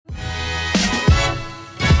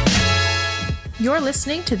You're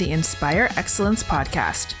listening to the Inspire Excellence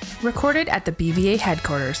podcast, recorded at the BVA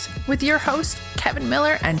headquarters, with your hosts, Kevin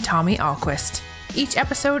Miller and Tommy Ahlquist. Each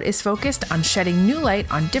episode is focused on shedding new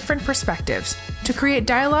light on different perspectives to create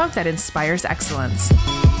dialogue that inspires excellence.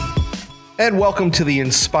 And welcome to the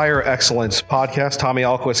Inspire Excellence podcast. Tommy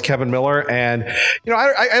Ahlquist, Kevin Miller. And,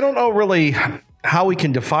 I don't know really how we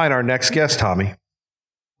can define our next guest, Tommy.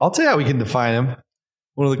 I'll tell you how we can define him.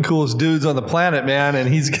 One of the coolest dudes on the planet, man. And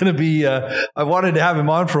he's going to be, I wanted to have him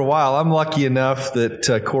on for a while. I'm lucky enough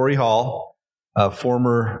that Corey Hall,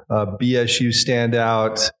 former BSU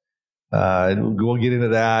standout, we'll get into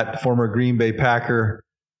that, former Green Bay Packer,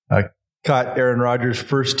 caught Aaron Rodgers'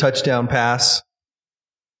 first touchdown pass,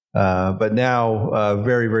 but now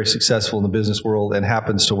very, very successful in the business world and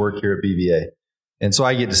happens to work here at BVA. And so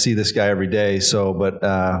I get to see this guy every day.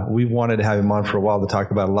 But we wanted to have him on for a while to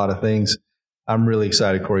talk about a lot of things. I'm really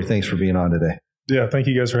excited, Corey. Thanks for being on today. Yeah, thank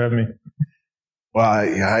you guys for having me. Well,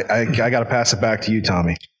 I got to pass it back to you,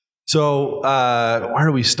 Tommy. So where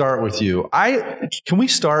do we start with you? Can we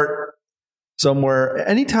start somewhere?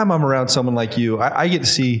 Anytime I'm around someone like you, I get to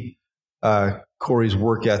see Corey's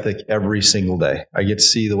work ethic every single day. I get to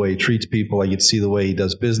see the way he treats people. I get to see the way he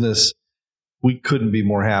does business. We couldn't be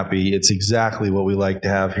more happy. It's exactly what we like to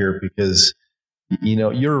have here because,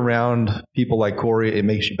 you're around people like Corey. It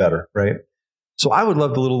makes you better, right? So I would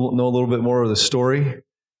love to know a little bit more of the story.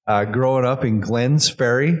 Growing up in Glenns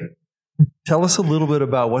Ferry, tell us a little bit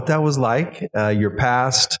about what that was like, your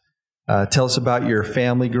past. Tell us about your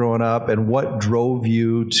family growing up and what drove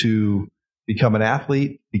you to become an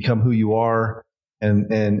athlete, become who you are,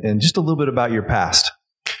 and just a little bit about your past.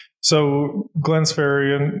 So Glenns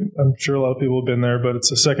Ferry, and I'm sure a lot of people have been there, but it's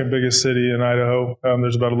the second biggest city in Idaho.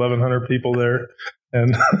 There's about 1,100 people there.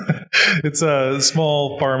 And it's a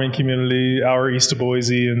small farming community, hour east of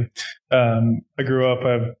Boise. And I grew up,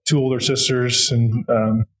 I have two older sisters. And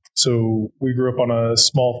so we grew up on a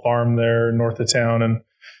small farm there north of town. And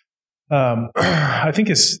I think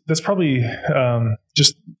that's probably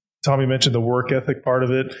just Tommy mentioned the work ethic part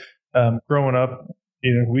of it. Growing up,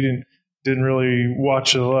 we didn't really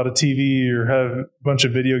watch a lot of TV or have a bunch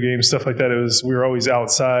of video games, stuff like that. We were always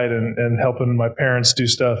outside and helping my parents do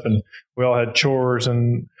stuff, and we all had chores.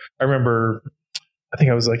 And I remember, I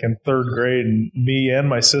think I was like in third grade, and me and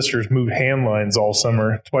my sisters moved hand lines all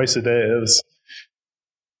summer, twice a day. It was,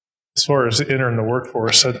 as far as entering the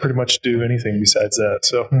workforce, I'd pretty much do anything besides that.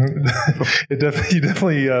 So you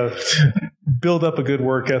definitely build up a good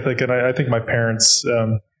work ethic. And I think my parents,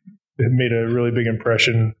 it made a really big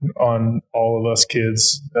impression on all of us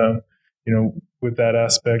kids, with that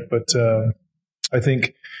aspect. But I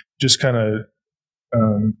think just kind of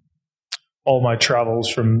all my travels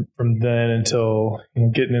from then until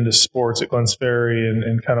getting into sports at Glenns Ferry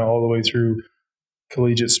and kind of all the way through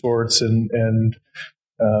collegiate sports and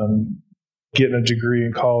getting a degree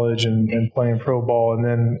in college and playing pro ball and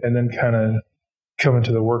then kind of coming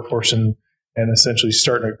to the workforce and essentially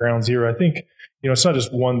starting at ground zero. I think it's not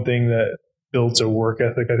just one thing that builds a work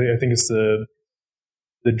ethic. I think it's the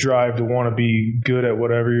drive to want to be good at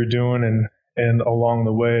whatever you're doing, and along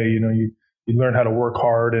the way, you learn how to work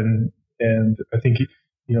hard, and I think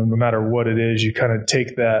no matter what it is, you kind of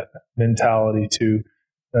take that mentality to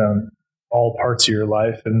all parts of your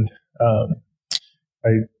life, and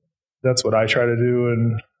that's what I try to do.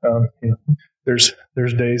 And there's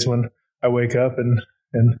days when I wake up and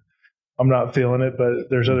I'm not feeling it, but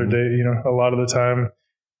there's other days, a lot of the time,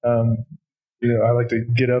 I like to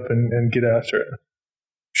get up and get after it.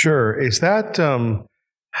 Sure. Is that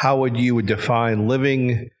how you would define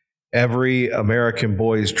living every American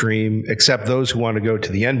boy's dream, except those who want to go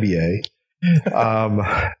to the NBA?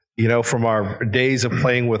 From our days of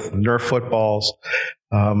playing with Nerf footballs,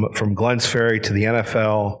 from Glenns Ferry to the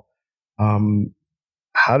NFL,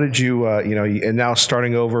 how did you, and now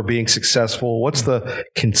starting over, being successful, what's the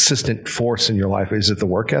consistent force in your life? Is it the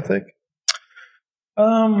work ethic?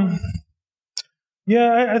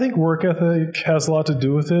 Yeah, I think work ethic has a lot to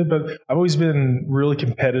do with it, but I've always been really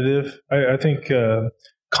competitive. I think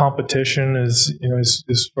competition is,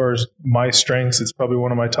 as far as my strengths, it's probably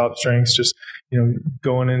one of my top strengths, just,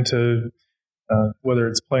 going into whether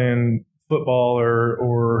it's playing football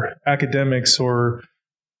or academics, or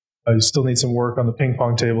I still need some work on the ping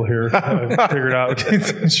pong table here. I figured out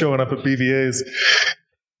showing up at BVA's.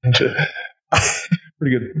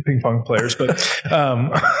 Pretty good ping pong players, but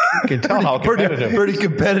you can tell how competitive. Pretty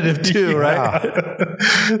competitive too, right?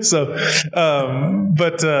 So,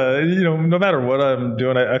 no matter what I'm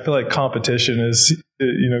doing, I feel like competition is,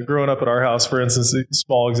 growing up at our house, for instance, a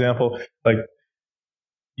small example, like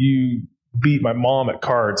you beat my mom at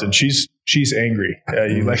cards, and she's angry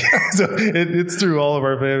at you. Like, so it's through all of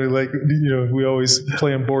our family. Like, we always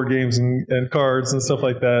playing board games and cards and stuff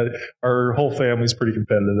like that. Our whole family's pretty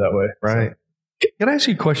competitive that way. Right. So. Can I ask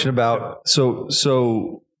you a question about,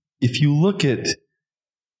 so if you look at,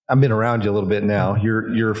 I've been around you a little bit now,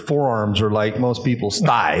 your forearms are like most people's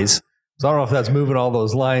thighs. So I don't know if that's moving all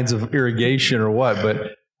those lines of irrigation or what,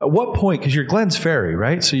 but at what point, because you're Glens Ferry,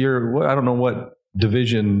 right? So I don't know what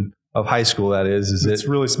division of high school that is. It's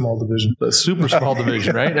really small division. A super small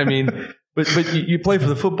division, right? I mean, but you play for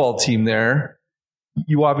the football team there.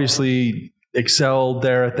 You obviously excelled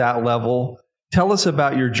there at that level. Tell us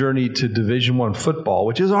about your journey to Division I football,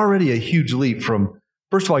 which is already a huge leap from,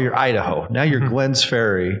 first of all, you're Idaho. Now you're Glens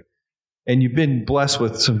Ferry, and you've been blessed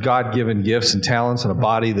with some God-given gifts and talents and a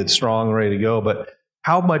body that's strong and ready to go. But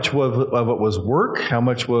how much of it was work? How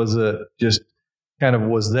much was it just kind of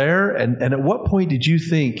was there? And at what point did you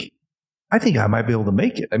think, I think I might be able to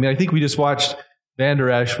make it? I mean, I think we just watched Van Der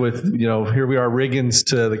Esch with, here we are, Riggins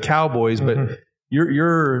to the Cowboys, but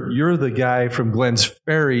you're the guy from Glens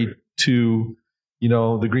Ferry to,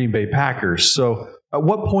 the Green Bay Packers. So at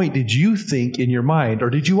what point did you think in your mind,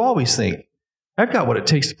 or did you always think, I've got what it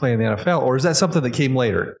takes to play in the NFL? Or is that something that came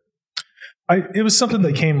later? It was something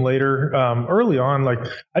that came later. Early on, like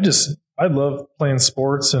I love playing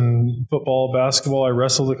sports and football, basketball. I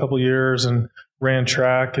wrestled a couple of years and ran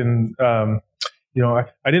track, and I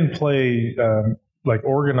didn't play like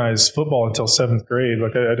organized football until 7th grade.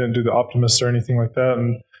 Like I didn't do the Optimists or anything like that,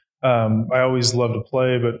 and I always loved to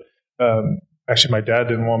play. But actually, my dad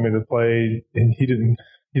didn't want me to play, and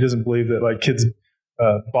he doesn't believe that like kids'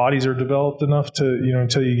 bodies are developed enough to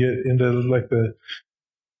until you get into like the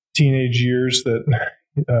teenage years that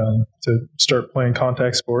to start playing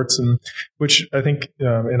contact sports, and which I think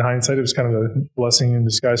in hindsight it was kind of a blessing in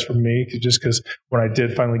disguise for me, just because when I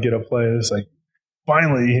did finally get a play, it was like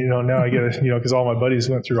finally now I get it, because all my buddies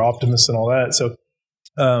went through Optimists and all that. So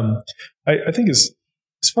I think as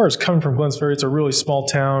far as coming from Glens Ferry, it's a really small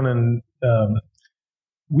town, and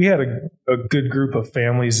we had a good group of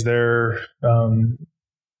families there,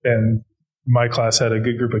 and my class had a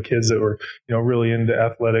good group of kids that were, really into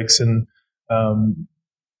athletics. And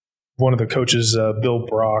one of the coaches, Bill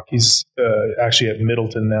Brock, he's actually at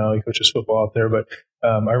Middleton now. He coaches football out there. But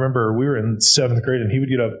I remember we were in 7th grade, and he would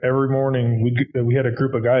get up every morning. We had a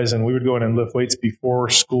group of guys, and we would go in and lift weights before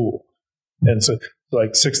school. And so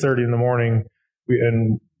like 6:30 in the morning,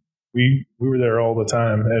 we were there all the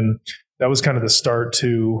time. And that was kind of the start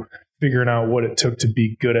to figuring out what it took to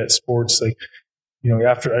be good at sports. Like, I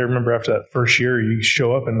remember after that first year, you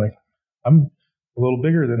show up and like, I'm a little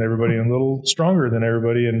bigger than everybody and a little stronger than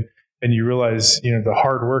everybody. And you realize, the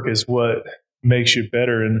hard work is what makes you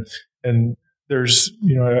better. And there's,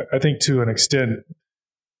 I think to an extent,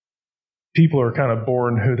 people are kind of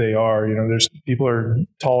born who they are. There's people are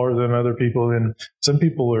taller than other people, and some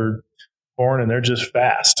people are born and they're just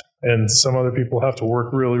fast. And some other people have to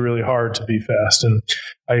work really, really hard to be fast. And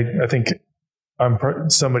I think I'm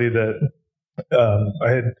somebody that I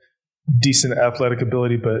had decent athletic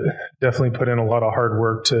ability, but definitely put in a lot of hard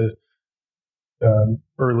work to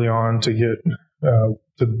early on to get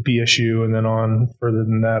to BSU and then on further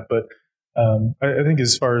than that. But I think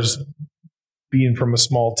as far as being from a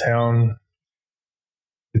small town,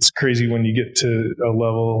 it's crazy when you get to a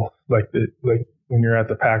level like when you're at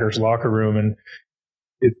the Packers locker room, and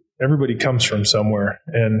everybody comes from somewhere,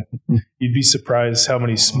 and you'd be surprised how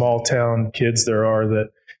many small town kids there are that,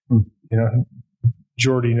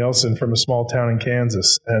 Jordy Nelson from a small town in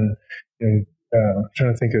Kansas. And, I'm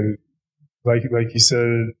trying to think of, like you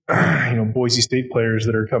said, Boise State players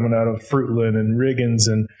that are coming out of Fruitland and Riggins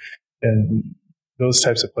and those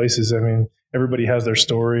types of places. I mean, everybody has their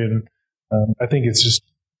story, and I think it's just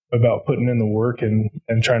about putting in the work and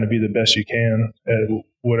trying to be the best you can at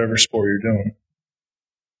whatever sport you're doing.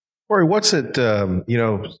 Corey, what's it,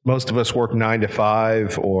 most of us work 9 to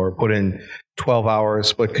 5 or put in 12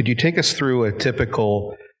 hours, but could you take us through a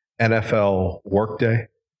typical NFL workday?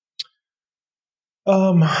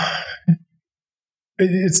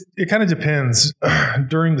 It kind of depends.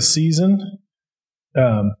 During the season,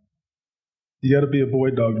 you got to be a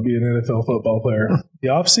boy dog to be an NFL football player. The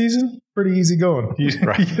off season, pretty easy going.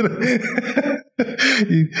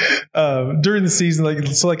 During the season,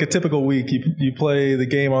 like a typical week, you play the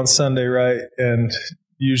game on Sunday, right? And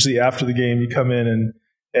usually after the game, you come in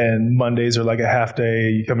and Mondays are like a half day.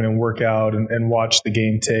 You come in and work out and watch the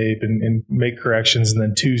game tape and make corrections. And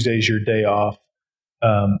then Tuesday's your day off.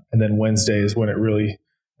 And then Wednesday is when it really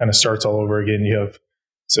kind of starts all over again.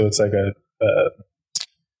 So it's like a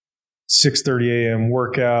 6:30 a.m.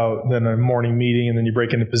 workout, then a morning meeting, and then you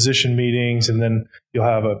break into position meetings, and then you'll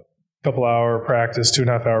have a couple hour practice,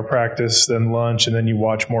 2.5 hour practice, then lunch, and then you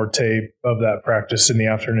watch more tape of that practice in the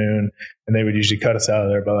afternoon. And they would usually cut us out of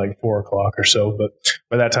there by like 4 o'clock or so. But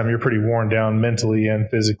by that time, you're pretty worn down mentally and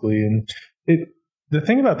physically. And the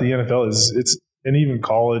thing about the NFL is and even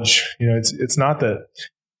college, it's not that,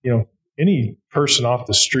 any person off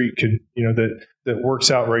the street could, that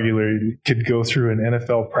works out regularly could go through an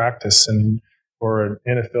NFL practice or an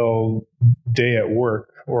NFL day at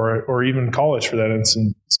work or even college for that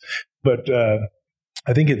instance. But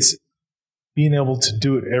I think it's being able to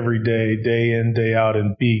do it every day, day in, day out,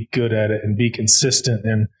 and be good at it and be consistent.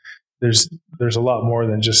 And there's a lot more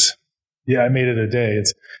than just, I made it a day.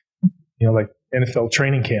 It's, like NFL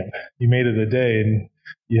training camp. You made it a day and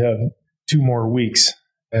you have 2 more weeks.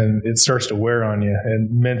 And it starts to wear on you, and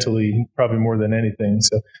mentally, probably more than anything.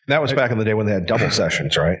 So that was back in the day when they had double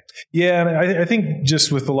sessions, right? Yeah, and I think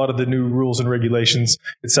just with a lot of the new rules and regulations,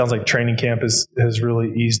 it sounds like training camp has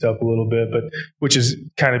really eased up a little bit, but which has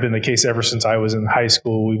kind of been the case ever since I was in high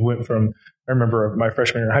school. We went from, I remember my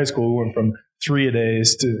freshman year in high school, we went from 3 a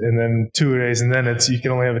days and then 2 a days, and then you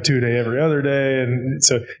can only have a 2-day every other day, and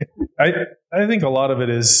so I think a lot of it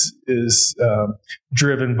is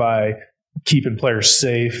driven by keeping players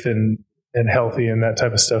safe and healthy and that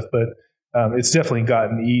type of stuff. But it's definitely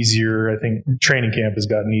gotten easier. I think training camp has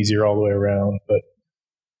gotten easier all the way around. But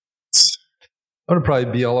I'm going to probably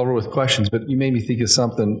be all over with questions, but you made me think of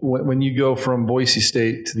something. When you go from Boise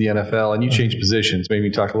State to the NFL and you change positions, maybe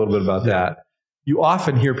talk a little bit about that. You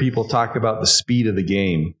often hear people talk about the speed of the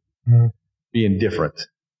game being different.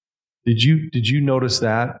 Did you notice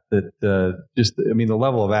that the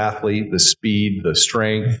level of athlete, the speed, the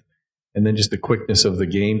strength, and then just the quickness of the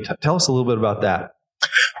game? Tell us a little bit about that.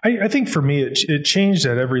 I think for me, it changed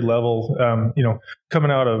at every level.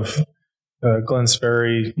 Coming out of Glenns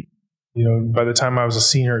Ferry, by the time I was a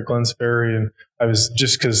senior at Glenns Ferry, and I was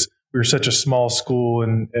just because we were such a small school,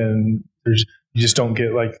 and you just don't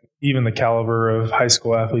get like even the caliber of high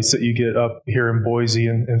school athletes that you get up here in Boise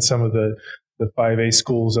and some of the 5A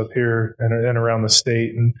schools up here and around the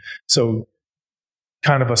state. And so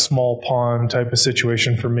kind of a small pond type of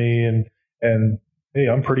situation for me, and hey,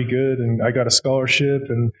 I'm pretty good, and I got a scholarship,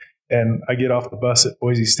 and I get off the bus at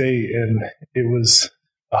Boise State, and it was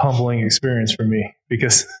a humbling experience for me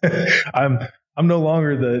because I'm no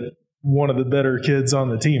longer one of the better kids on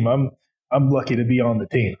the team. I'm lucky to be on the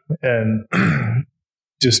team, and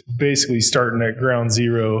just basically starting at ground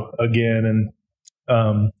zero again,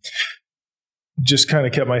 and just kind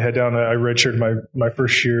of kept my head down. I redshirted my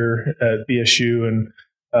first year at BSU and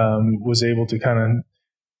was able to kind of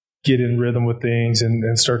get in rhythm with things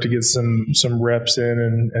and start to get some reps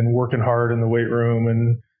in and working hard in the weight room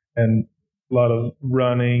and a lot of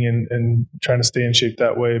running and trying to stay in shape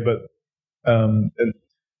that way. But and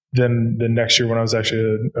then the next year when I was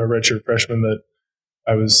actually a redshirt freshman that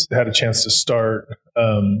I had a chance to start,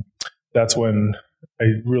 that's when I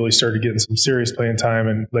really started getting some serious playing time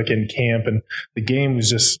and like in camp, and the game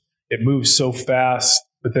was it moves so fast.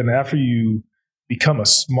 But then after you become a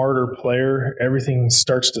smarter player, everything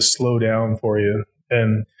starts to slow down for you.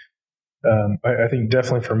 And I think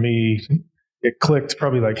definitely for me, it clicked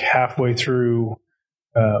probably like halfway through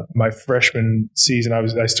my freshman season.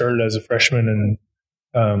 I started as a freshman,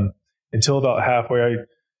 and until about halfway,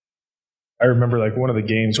 I remember like one of the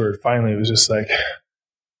games where finally it was just like,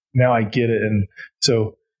 now I get it. And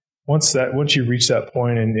so once you reach that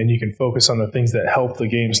point and you can focus on the things that help the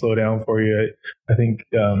game slow down for you, I think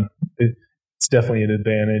it's definitely an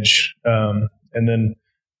advantage. And then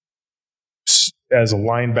as a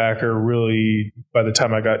linebacker, really, by the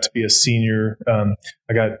time I got to be a senior,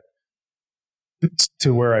 I got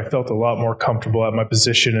to where I felt a lot more comfortable at my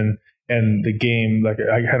position and the game. Like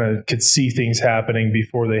I kind of could see things happening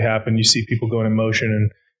before they happen. You see people going in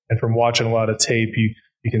motion, and from watching a lot of tape,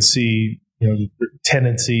 you can see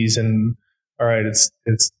tendencies. And all right, it's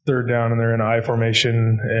third down and they're in an I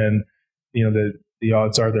formation, and the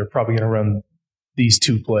odds are they're probably going to run these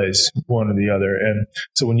two plays, one or the other. And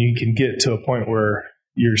so when you can get to a point where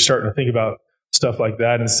you're starting to think about stuff like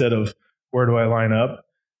that instead of where do I line up,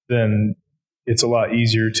 then it's a lot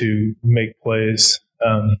easier to make plays.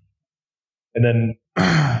 And then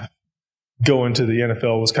going to the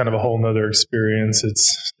NFL was kind of a whole nother experience.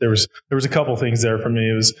 There was a couple things there for me.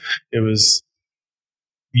 It was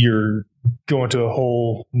you're going to a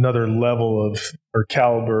whole another level of or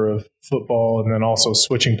caliber of football, and then also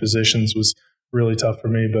switching positions was really tough for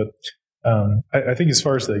me. But I think as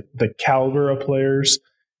far as the caliber of players,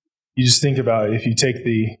 you just think about if you take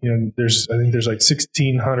there's like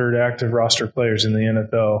 1,600 active roster players in the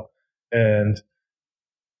NFL. and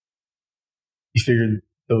you figure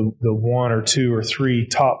the one or two or three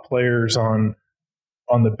top players on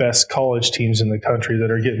the best college teams in the country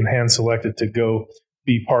that are getting hand selected to go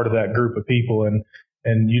be part of that group of people,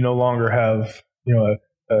 and you no longer have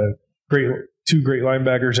two great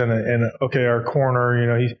linebackers and okay, our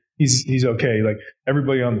corner, he's okay. Like,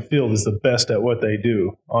 everybody on the field is the best at what they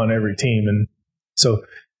do on every team, and so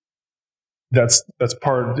that's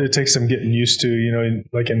part. It takes some getting used to.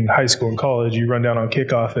 Like in high school and college, you run down on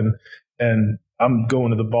kickoff and I'm going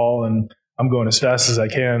to the ball and I'm going as fast as I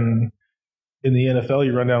can. In the NFL,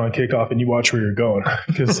 you run down on kickoff and you watch where you're going,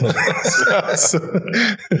 because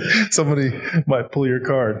somebody might pull your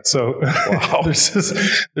card. So wow. there's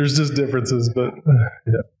just differences, but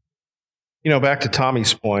yeah. Back to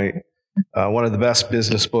Tommy's point, one of the best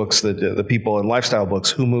business books that the people in lifestyle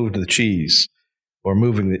books, Who Moved the Cheese, or Who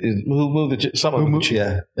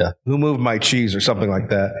Moved My Cheese, or something like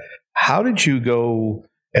that. How did you go?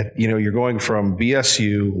 You're going from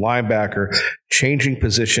BSU linebacker, changing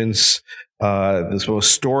positions, this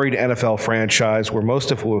most storied NFL franchise where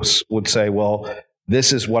most of us would say, well,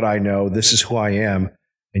 this is what I know, this is who I am,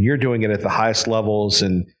 and you're doing it at the highest levels,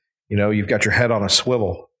 and you've got your head on a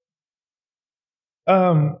swivel.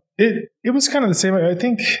 It was kind of the same. I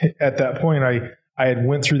think at that point I had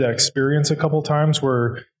went through that experience a couple of times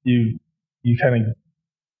where you kind of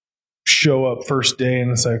show up first day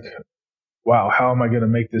and it's like, wow, how am I going to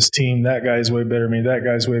make this team? That guy's way better than me. That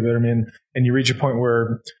guy's way better than me. And you reach a point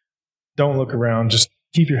where don't look around. Just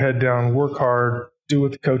keep your head down, work hard, do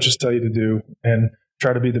what the coaches tell you to do, and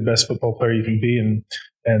try to be the best football player you can be.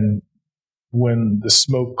 And when the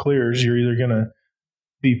smoke clears, you're either going to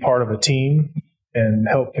be part of a team and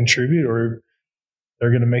help contribute, or they're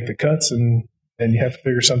going to make the cuts and you have to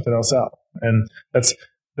figure something else out. And that's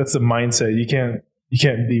the mindset. You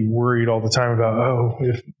can't be worried all the time about,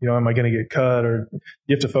 if am I going to get cut? Or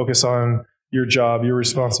you have to focus on your job, your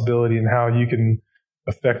responsibility, and how you can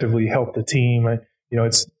effectively help the team. I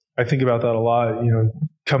think about that a lot.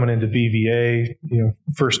 Coming into BVA,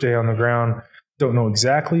 first day on the ground, don't know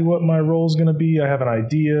exactly what my role is going to be. I have an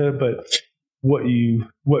idea, but what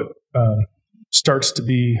starts to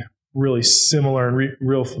be really similar and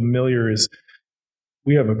real familiar is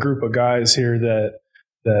we have a group of guys here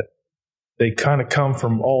that they kind of come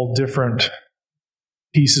from all different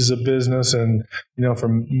pieces of business, and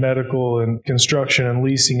from medical and construction and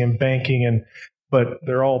leasing and banking, but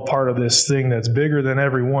they're all part of this thing that's bigger than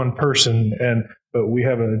every one person. But we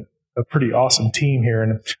have a pretty awesome team here,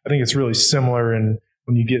 and I think it's really similar. And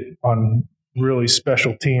when you get on really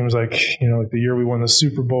special teams, like like the year we won the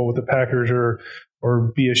Super Bowl with the Packers, or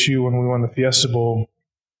BSU when we won the Fiesta Bowl,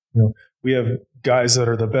 we have guys that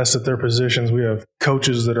are the best at their positions. We have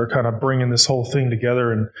coaches that are kind of bringing this whole thing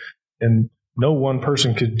together, and no one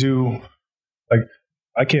person could do, like,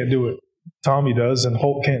 I can't do what Tommy does, and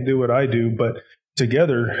Holt can't do what I do, but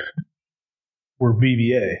together we're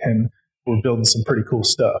BVA and we're building some pretty cool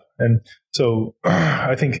stuff. And so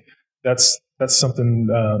I think that's something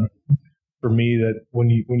for me that when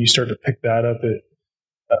you start to pick that up,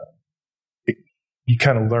 you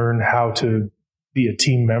kind of learn how to be a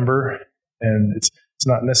team member. And it's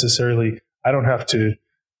not necessarily, I don't have to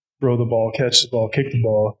throw the ball, catch the ball, kick the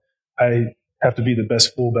ball. I have to be the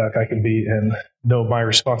best fullback I can be and know my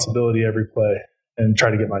responsibility every play and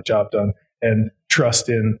try to get my job done and trust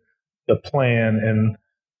in the plan and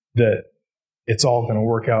that it's all going to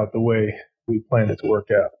work out the way we planned it to work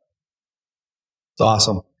out. It's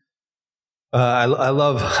awesome. I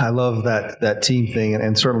love that team thing,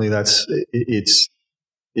 and certainly it's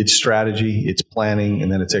strategy, it's planning,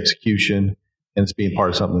 and then it's execution, and it's being part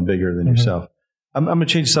of something bigger than yourself. I'm going to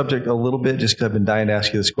change the subject a little bit just because I've been dying to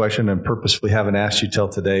ask you this question and purposefully haven't asked you till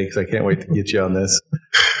today because I can't wait to get you on this.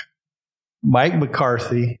 Mike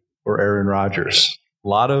McCarthy or Aaron Rodgers? A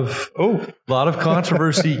lot of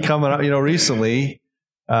controversy coming up, recently.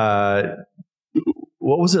 What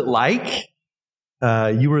was it like?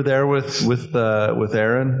 You were there with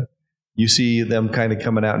Aaron. You see them kind of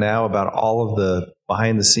coming out now about all of the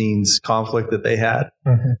behind the scenes conflict that they had.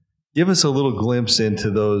 Mm-hmm. Give us a little glimpse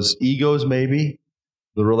into those egos, maybe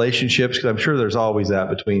the relationships, because I'm sure there's always that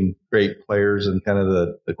between great players and kind of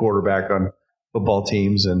the quarterback on football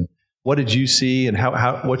teams. And what did you see, and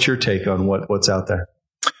how what's your take on what's out there?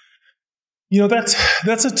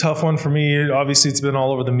 That's a tough one for me. Obviously, it's been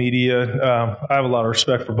all over the media. I have a lot of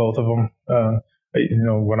respect for both of them.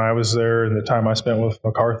 When I was there and the time I spent with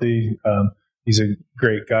McCarthy, he's a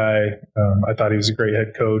great guy. I thought he was a great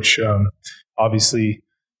head coach. Obviously,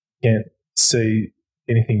 can't say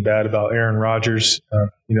anything bad about Aaron Rodgers.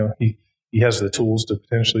 He has the tools to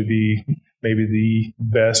potentially be maybe the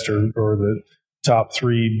best or the top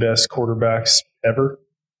 3 best quarterbacks ever.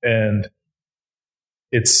 And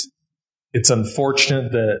it's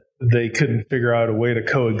unfortunate that they couldn't figure out a way to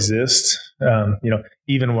coexist.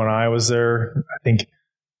 Even when I was there, I think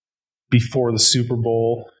before the Super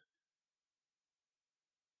Bowl,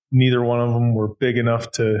 neither one of them were big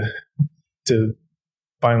enough to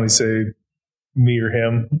finally say me or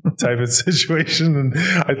him type of situation. And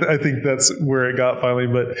I think that's where it got finally.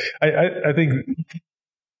 But I think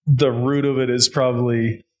the root of it is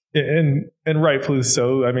probably, and rightfully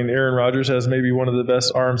so. I mean, Aaron Rodgers has maybe one of the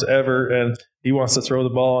best arms ever, and he wants to throw the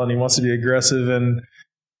ball and he wants to be aggressive. And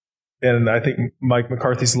I think Mike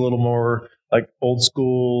McCarthy's a little more like old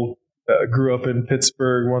school. Grew up in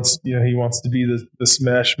Pittsburgh. He wants to be the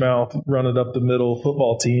smash mouth, run it up the middle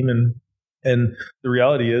football team. And the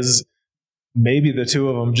reality is, maybe the two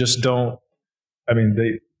of them just don't. I mean,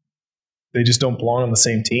 they just don't belong on the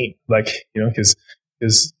same team.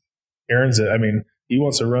 Because Aaron's. He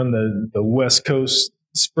wants to run the West Coast,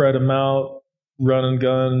 spread them out, run and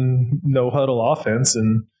gun, no huddle offense,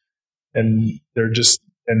 and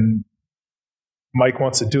Mike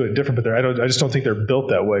wants to do it different, but I just don't think they're built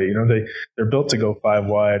that way. They're built to go 5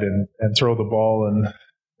 wide and throw the ball and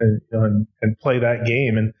play that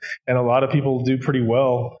game. And a lot of people do pretty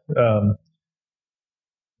well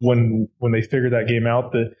when they figure that game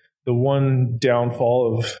out. The one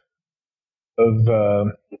downfall of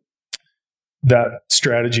that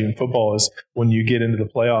strategy in football is when you get into the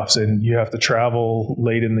playoffs and you have to travel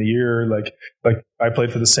late in the year. Like I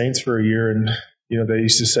played for the Saints for a year, and they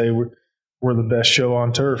used to say we're the best show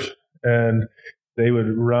on turf, and they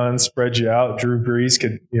would run, spread you out. Drew Brees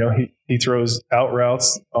could, he throws out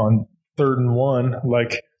routes on 3rd and 1,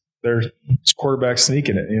 like there's quarterback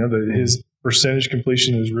sneaking it. His percentage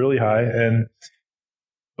completion is really high,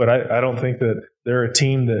 but I don't think that they're a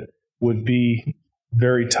team that would be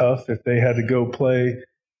very tough if they had to go play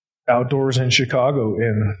outdoors in Chicago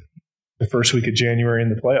in the first week of January in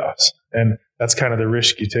the playoffs. And that's kind of the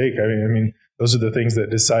risk you take. I mean, those are the things that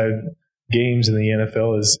decide games in the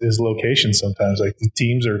NFL is location sometimes. Like the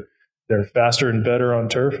teams they're faster and better on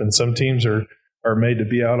turf, and some teams are made to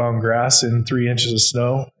be out on grass in 3 inches of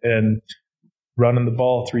snow and running the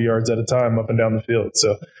ball 3 yards at a time up and down the field.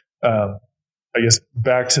 So I guess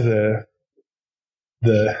back to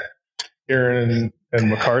the Aaron and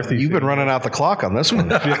McCarthy. You've been running out the clock on this one.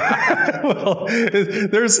 Well,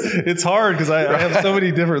 it's hard because I have so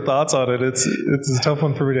many different thoughts on it. It's a tough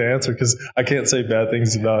one for me to answer because I can't say bad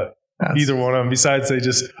things about either one of them. Besides, I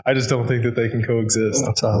just don't think that they can coexist.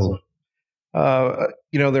 That's awesome.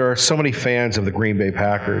 There are so many fans of the Green Bay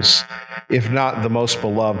Packers, if not the most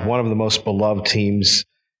beloved, one of the most beloved teams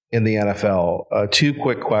in the NFL. 2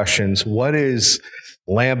 quick questions. What is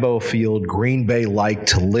Lambeau Field, Green Bay like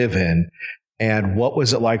to live in? And what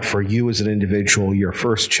was it like for you as an individual, your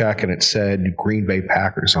first check and it said Green Bay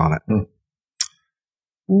Packers on it?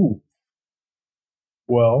 Ooh.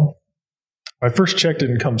 Well, my first check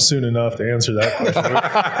didn't come soon enough to answer that question.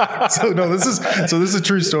 This is a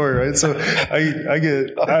true story, right? So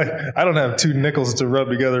I don't have 2 nickels to rub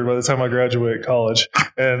together by the time I graduate college.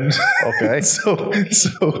 And okay. So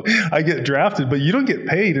I get drafted, but you don't get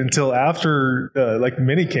paid until after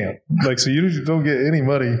mini camp. So you don't get any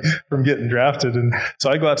money from getting drafted. And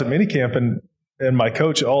so I go out to mini camp and my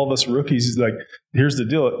coach, all of us rookies, is like, here's the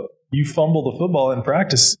deal. You fumble the football in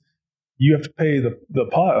practice, you have to pay the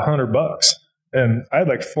pot $100. And I had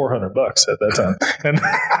like $400 at that time, and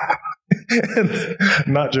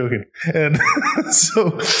not joking. And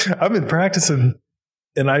so I'm in practice, and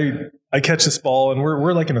I catch this ball, and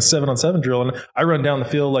we're like in a 7-on-7 drill, and I run down the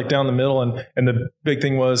field, like down the middle, and the big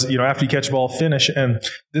thing was, after you catch the ball, finish. And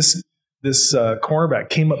this cornerback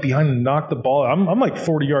came up behind and knocked the ball. I'm like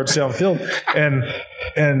 40 yards downfield, and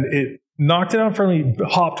it knocked it out in front of me,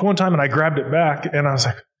 hopped one time, and I grabbed it back, and I was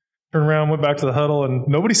like, turned around, went back to the huddle, and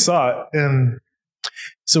nobody saw it. And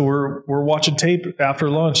so we're watching tape after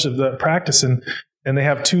lunch of that practice, and they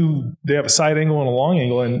have a side angle and a long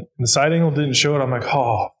angle, and the side angle didn't show it. I'm like,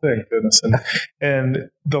 oh, thank goodness. And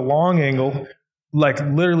the long angle, like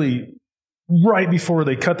literally right before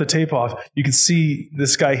they cut the tape off, you could see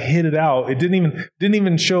this guy hit it out. It didn't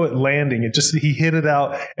even show it landing. He hit it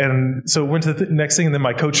out. And so it went to the next thing, and then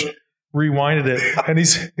my coach rewinded it, and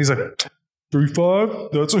he's like,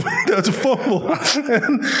 3-5. That's a fumble.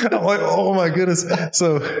 And I'm like, oh my goodness.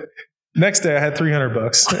 So next day I had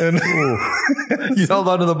 $300, and you held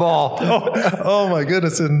onto the ball. Oh my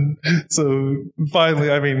goodness. And so finally,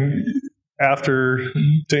 to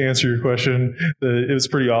answer your question, it was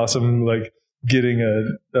pretty awesome. Like getting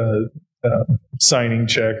signing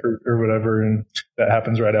check or whatever, and that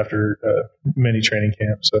happens right after mini training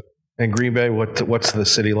camp. So, and Green Bay, what's the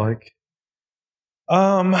city like?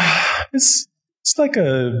 It's like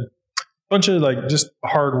a bunch of like just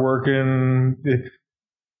hardworking,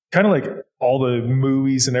 kind of like all the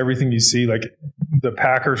movies and everything you see. Like the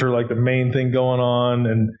Packers are like the main thing going on,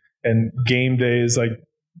 and game day is like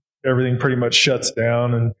everything pretty much shuts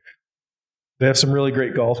down, and they have some really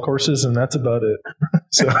great golf courses, and that's about it.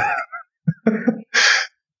 So.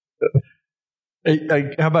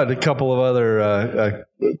 How about a couple of other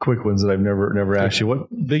quick ones that I've never asked you? What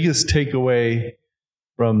biggest takeaway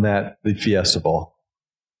from the Fiesta Bowl?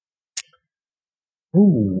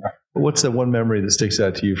 Ooh, what's that one memory that sticks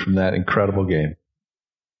out to you from that incredible game?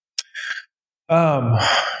 Well,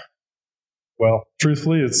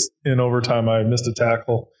 truthfully, it's in overtime. I missed a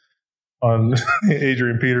tackle on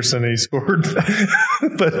Adrian Peterson, and he scored.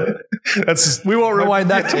 But that's just, we won't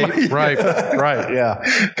rewind that tape. Right, yeah.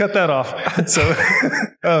 Cut that off. So,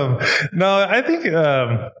 no, I think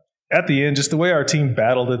at the end, just the way our team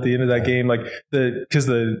battled at the end of that game,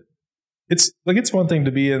 it's one thing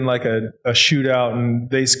to be in like a shootout and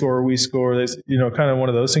they score, we score, kind of one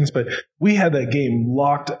of those things. But we had that game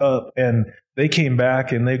locked up, and they came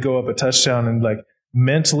back and they go up a touchdown, and like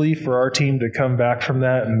mentally for our team to come back from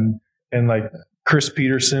that, and like Chris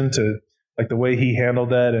Peterson to like the way he handled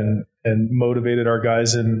that and motivated our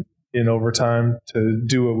guys in overtime to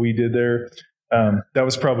do what we did there. That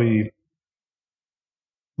was probably,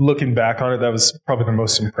 looking back on it, that was probably the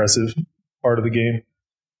most impressive part of the game.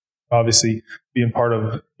 Obviously, being part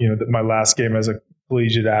of my last game as a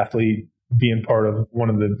collegiate athlete, being part of one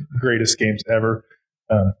of the greatest games ever.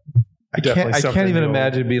 I can't even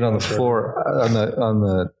imagine being on the floor on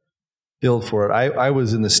the field for it. I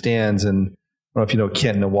was in the stands, and I don't know if you know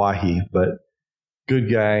Kent Nawahi, but good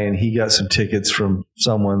guy, and he got some tickets from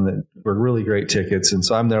someone that were really great tickets. And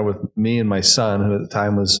so I'm there with me and my son, who at the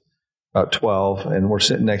time was about 12, and we're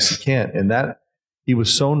sitting next to Kent. And he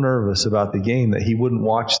was so nervous about the game that he wouldn't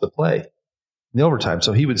watch the play in the overtime.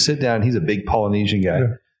 So he would sit down. He's a big Polynesian guy.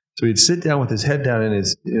 Yeah. So he'd sit down with his head down in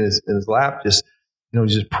his lap, just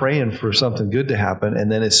praying for something good to happen.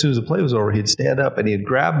 And then as soon as the play was over, he'd stand up and he'd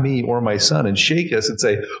grab me or my son and shake us and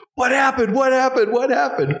say, "What happened? What happened? What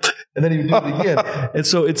happened?" And then he would do it again. And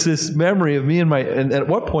so it's this memory of me and at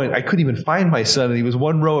one point I couldn't even find my son, and he was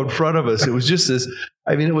one row in front of us. It was just this,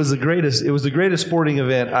 it was the greatest sporting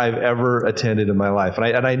event I've ever attended in my life.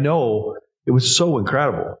 And I know it was so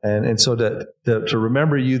incredible. And so to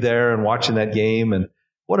remember you there and watching that game, and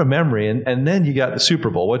what a memory. And then you got the Super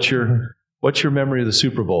Bowl. What's your memory of the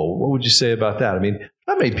Super Bowl? What would you say about that? I mean,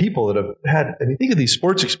 not many people that have had, think of these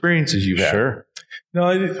sports experiences you've had. Sure. No,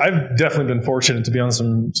 I've definitely been fortunate to be on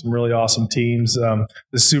some really awesome teams. The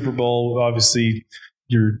Super Bowl, obviously,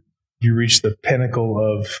 you reach the pinnacle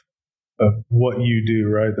of what you do,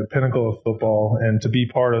 right? The pinnacle of football, and to be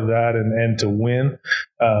part of that and to win,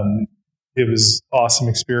 it was awesome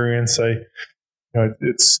experience.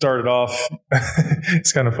 It started off,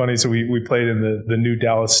 it's kind of funny. So we played in the new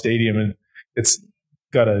Dallas Stadium, and it's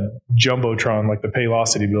got a Jumbotron, like the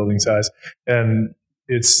Paylocity building size. And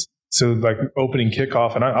it's so like opening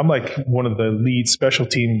kickoff, and I'm like one of the lead special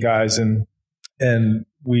team guys. And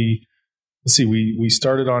we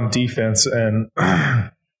started on defense, and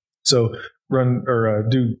so run or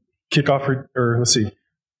do kickoff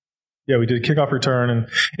we did kickoff return. And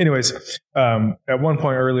anyways, at one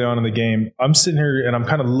point early on in the game, I'm sitting here and I'm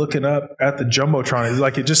kind of looking up at the Jumbotron. It's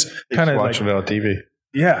like it just kind of watching it on TV.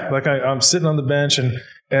 Yeah. Like I'm sitting on the bench, and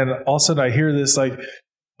all of a sudden I hear this like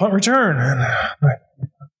punt return, and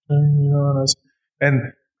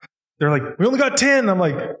and they're like, "We only got 10. I'm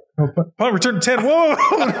like, "Oh, punt return 10. Whoa."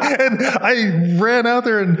 And I ran out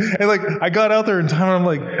there and like I got out there in time, and I'm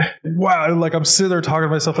like, wow, like I'm sitting there talking to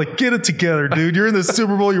myself like, get it together, dude. You're in the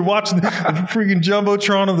Super Bowl, you're watching the freaking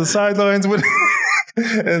Jumbotron on the sidelines.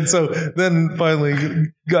 And so then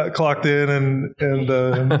finally got clocked in, and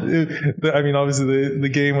obviously the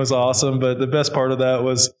game was awesome, but the best part of that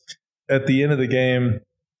was at the end of the game,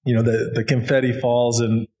 the confetti falls,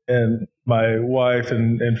 and my wife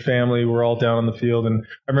and family were all down on the field. And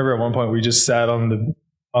I remember at one point we just sat on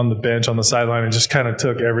the bench on the sideline and just kind of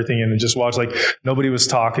took everything in and just watched. Like nobody was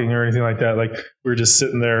talking or anything like that. Like we were just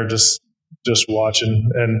sitting there just watching.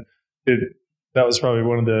 And that was probably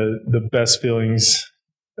one of the best feelings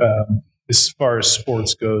as far as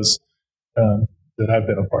sports goes that I've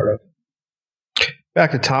been a part of.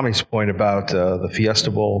 Back to Tommy's point about the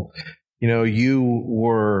Fiesta Bowl. You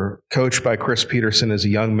were coached by Chris Peterson as a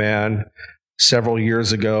young man several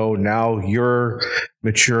years ago. Now you're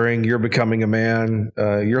maturing, you're becoming a man.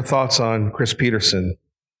 Your thoughts on Chris Peterson?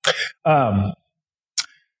 I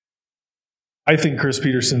think Chris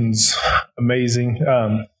Peterson's amazing.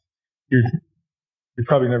 You're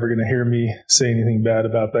probably never going to hear me say anything bad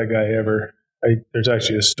about that guy ever. There's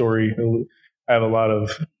actually a story. I have a lot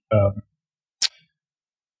of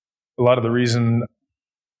the reason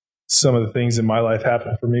some of the things in my life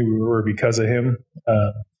happened for me were because of him.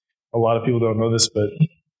 A lot of people don't know this, but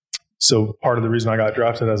so part of the reason I got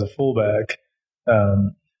drafted as a fullback,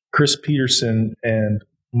 Chris Peterson and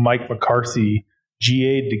Mike McCarthy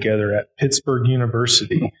GA'd together at Pittsburgh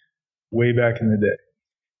University way back in the day.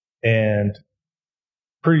 And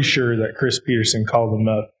pretty sure that Chris Peterson called him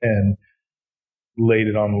up and laid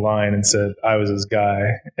it on the line and said, I was his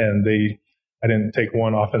guy. And I didn't take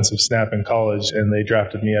one offensive snap in college, and they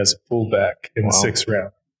drafted me as a fullback in the 6th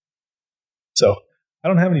round. So I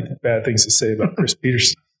don't have any bad things to say about Chris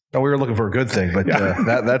Peterson. No, we were looking for a good thing, but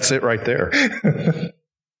that's it right there.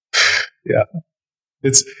 Yeah.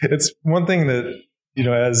 It's one thing that,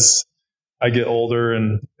 as I get older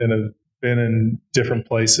and have been in different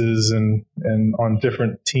places and on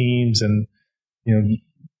different teams and,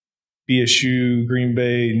 BSU, Green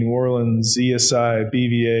Bay, New Orleans, ESI,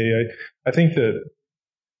 BVA, I think that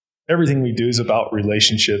everything we do is about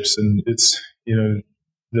relationships, and it's, the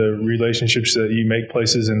relationships that you make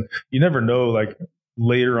places, and you never know, like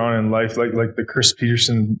later on in life, like the Chris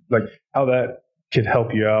Peterson, like how that could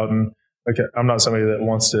help you out. And like, I'm not somebody that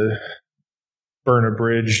wants to burn a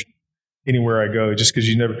bridge anywhere I go, just because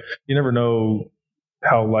you never know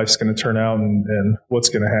how life's going to turn out and what's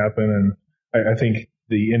going to happen. And I think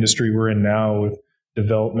the industry we're in now with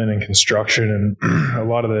development and construction and a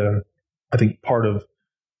lot of I think part of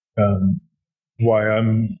why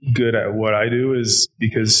I'm good at what I do is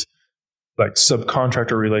because like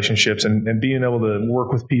subcontractor relationships and being able to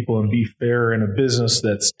work with people and be fair in a business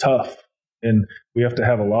that's tough. And we have to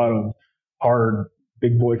have a lot of hard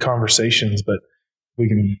big boy conversations, but we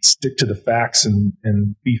can stick to the facts and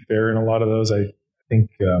be fair in a lot of those. I think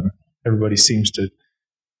everybody seems to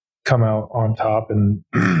come out on top, and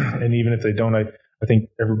even if they don't, I think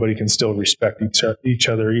everybody can still respect each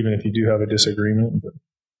other, even if you do have a disagreement. But.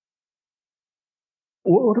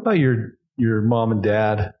 What about your mom and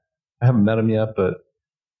dad? I haven't met them yet, but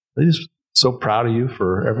they're just so proud of you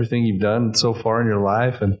for everything you've done so far in your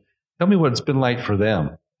life. And tell me what it's been like for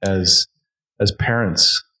them as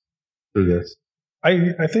parents through this.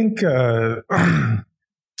 I think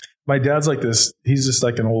my dad's like this. He's just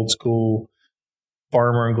like an old school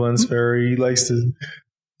farmer in Glens Ferry. He likes to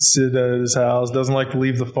sit at his house, doesn't like to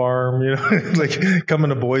leave the farm, like coming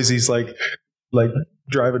to Boise's like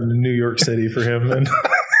driving to New York City for him. And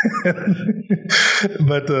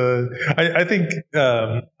but I think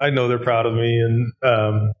I know they're proud of me, and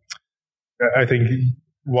I think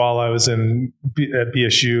while I was at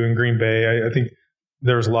BSU in Green Bay, I think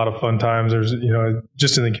there was a lot of fun times. There's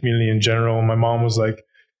just in the community in general. My mom was like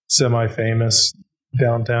semi-famous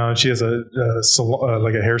downtown. She has a salon,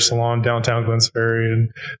 like a hair salon downtown Glens Ferry, and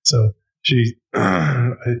so she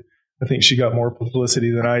I think she got more publicity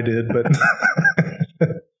than I did, but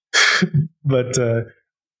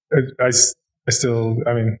I still,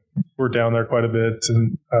 we're down there quite a bit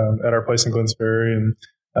and at our place in Glens Ferry, and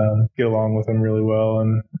get along with them really well.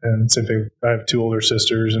 And same thing, I have 2 older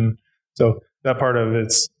sisters, and so that part of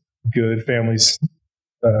it's good. Family's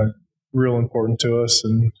real important to us,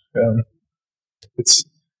 and it's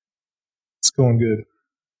going good.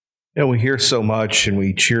 We hear so much and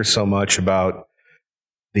we cheer so much about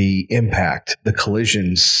the impact, the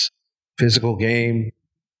collisions, physical game,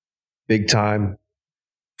 big time,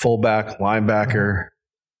 fullback, linebacker,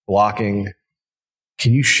 blocking.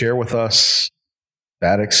 Can you share with us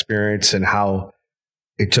that experience and how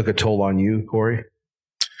it took a toll on you, Corey?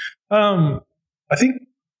 I think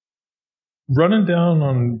running down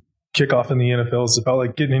on kickoff in the NFL is about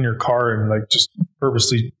like getting in your car and like just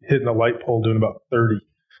purposely hitting a light pole doing about 30.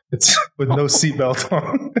 It's with no seatbelt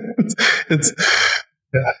on. it's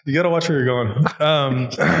yeah, you got to watch where you're going.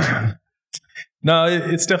 No,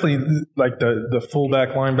 it's definitely like the fullback,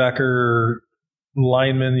 linebacker,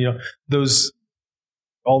 lineman.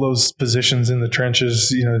 All those positions in the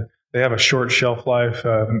trenches. They have a short shelf life.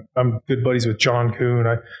 I'm good buddies with John Kuhn.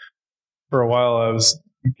 For a while, I was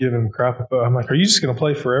giving him crap about. I'm like, "Are you just going to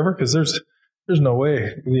play forever?" Because there's no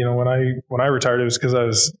way. When I retired, it was because I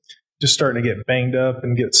was just starting to get banged up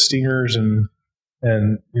and get stingers and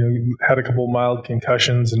had a couple mild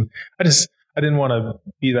concussions, and I didn't want to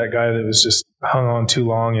be that guy that was just hung on too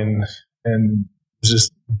long and was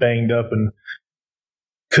just banged up and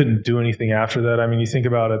couldn't do anything after that. You think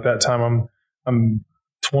about it, at that time, I'm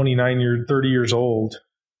 30 years old,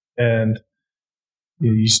 and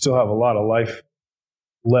you still have a lot of life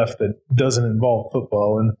left that doesn't involve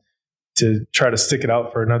football, and to try to stick it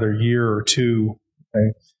out for another year or two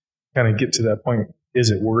and kind of get to that point, is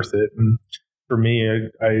it worth it? And for me,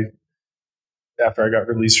 I after I got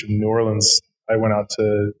released from New Orleans, I went out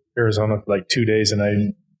to Arizona for like 2 days, and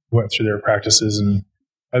I went through their practices, and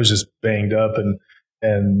I was just banged up, and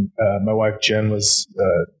my wife Jen was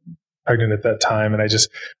pregnant at that time, and I just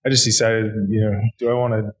decided, do I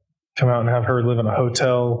want to come out and have her live in a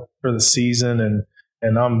hotel for the season,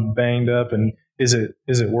 and I'm banged up, and is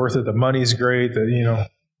it worth it? The money's great, the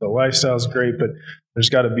lifestyle's great, but there's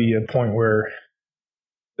got to be a point where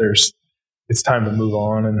it's time to move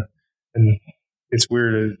on, and it's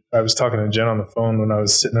weird. I was talking to Jen on the phone when I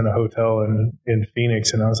was sitting in a hotel in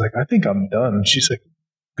Phoenix, and I was like, I think I'm done. And she's like,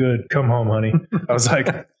 good, come home, honey. I was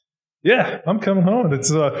like, yeah, I'm coming home.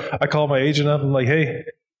 It's I called my agent up. I'm like, hey,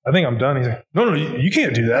 I think I'm done. He's like, no, you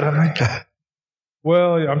can't do that. I'm like,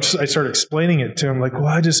 well, I started explaining it to him. Like, well,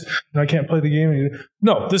 I can't play the game.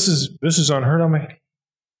 No, this is on her. I'm like,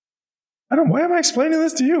 why am I explaining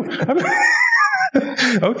this to you?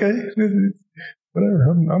 Okay, whatever.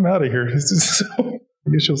 I'm out of here. I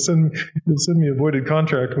guess you'll send me a voided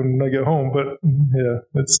contract when I get home. But yeah,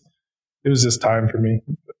 it was just time for me.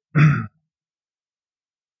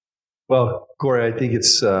 Well, Corey, I think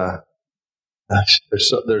it's there's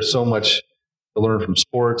so much to learn from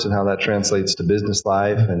sports and how that translates to business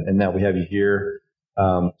life, and now we have you here.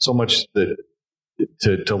 So much to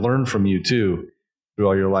learn from you too through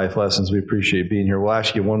all your life lessons. We appreciate being here. We'll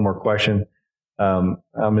ask you one more question. I'm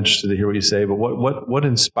interested to hear what you say, but what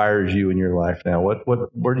inspires you in your life now?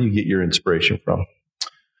 Where do you get your inspiration from?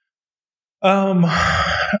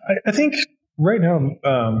 I think right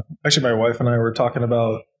now, actually, my wife and I were talking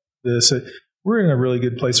about this. We're in a really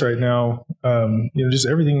good place right now. Just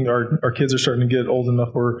everything. Our kids are starting to get old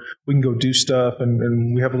enough where we can go do stuff,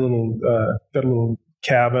 and we have got a little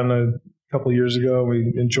cabin a couple of years ago.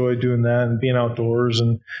 We enjoy doing that and being outdoors,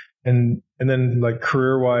 and then like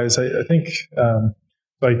career wise, I think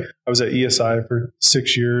like I was at ESI for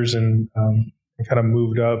 6 years, and kind of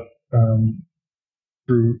moved up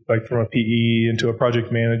through like from a PE into a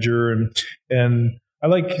project manager, and I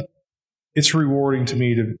like, it's rewarding to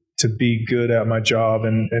me to be good at my job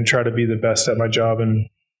and try to be the best at my job, and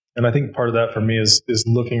I think part of that for me is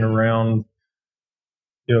looking around.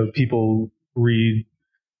 People read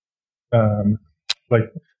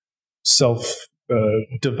like self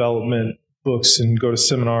development books and go to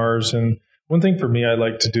seminars, and one thing for me I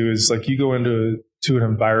like to do is like you go into an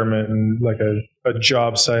environment and like a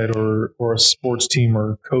job site or a sports team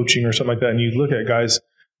or coaching or something like that, and you look at guys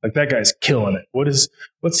like, that guy's killing it. What's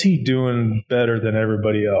he doing better than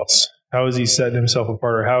everybody else? How is he setting himself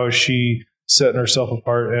apart, or how is she setting herself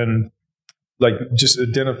apart? And like just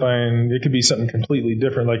identifying, it could be something completely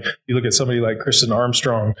different. Like you look at somebody like Kristen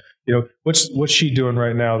Armstrong, what's she doing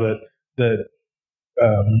right now that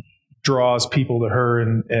draws people to her,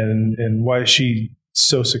 and why is she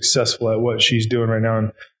so successful at what she's doing right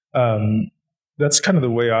now? And that's kind of the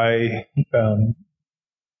way I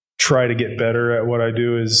try to get better at what I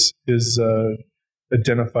do is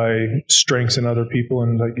identify strengths in other people,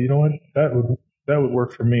 and like, what, that would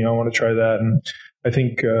work for me. I want to try that. And I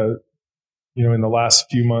think in the last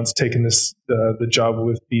few months, taking this the job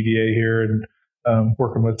with BVA here and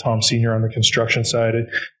working with Tom Senior on the construction side,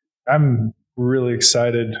 I'm really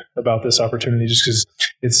excited about this opportunity, just because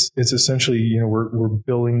it's essentially, we're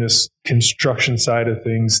building this construction side of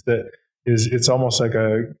things that it's almost like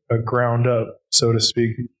a ground up, so to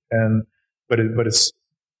speak. But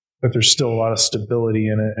there's still a lot of stability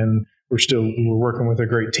in it, and we're working with a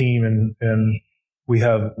great team, and we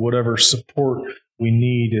have whatever support we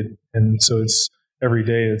need, and so it's every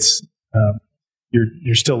day. It's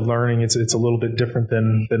you're still learning. It's a little bit different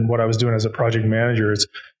than what I was doing as a project manager.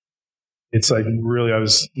 It's like really,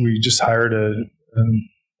 we just hired a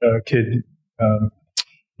kid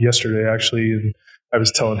yesterday actually, and I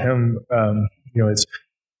was telling him,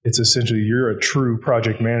 it's essentially, you're a true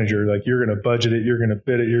project manager. Like, you're going to budget it, you're going to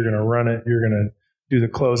bid it, you're going to run it, you're going to do the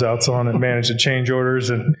closeouts on it, manage the change orders,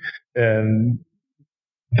 and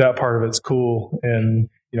that part of it's cool. And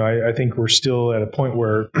I think we're still at a point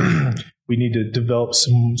where we need to develop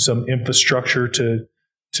some infrastructure to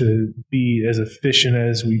be as efficient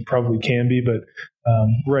as we probably can be. But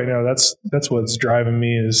right now, that's what's driving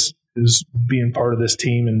me is being part of this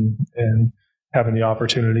team and having the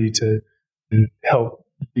opportunity to help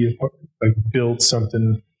build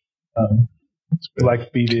something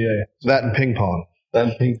like BVA. That and ping pong.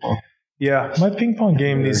 Yeah, my ping pong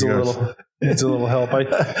game needs a little help.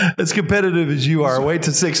 As competitive as you are, wait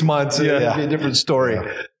till 6 months. It'll be a different story.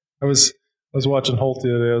 I was watching Holt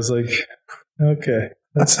the other day. I was like, okay,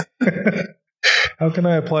 That's how can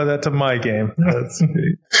I apply that to my game?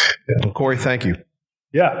 Well, Corey, thank you.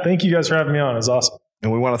 Yeah, thank you guys for having me on. It's awesome.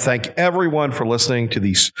 And we want to thank everyone for listening to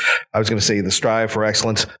these, I was going to say the Strive for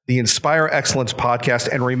Excellence, the Inspire Excellence podcast.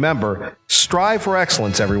 And remember, strive for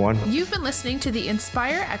excellence, everyone. You've been listening to the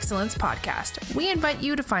Inspire Excellence podcast. We invite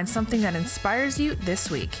you to find something that inspires you this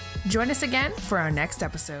week. Join us again for our next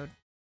episode.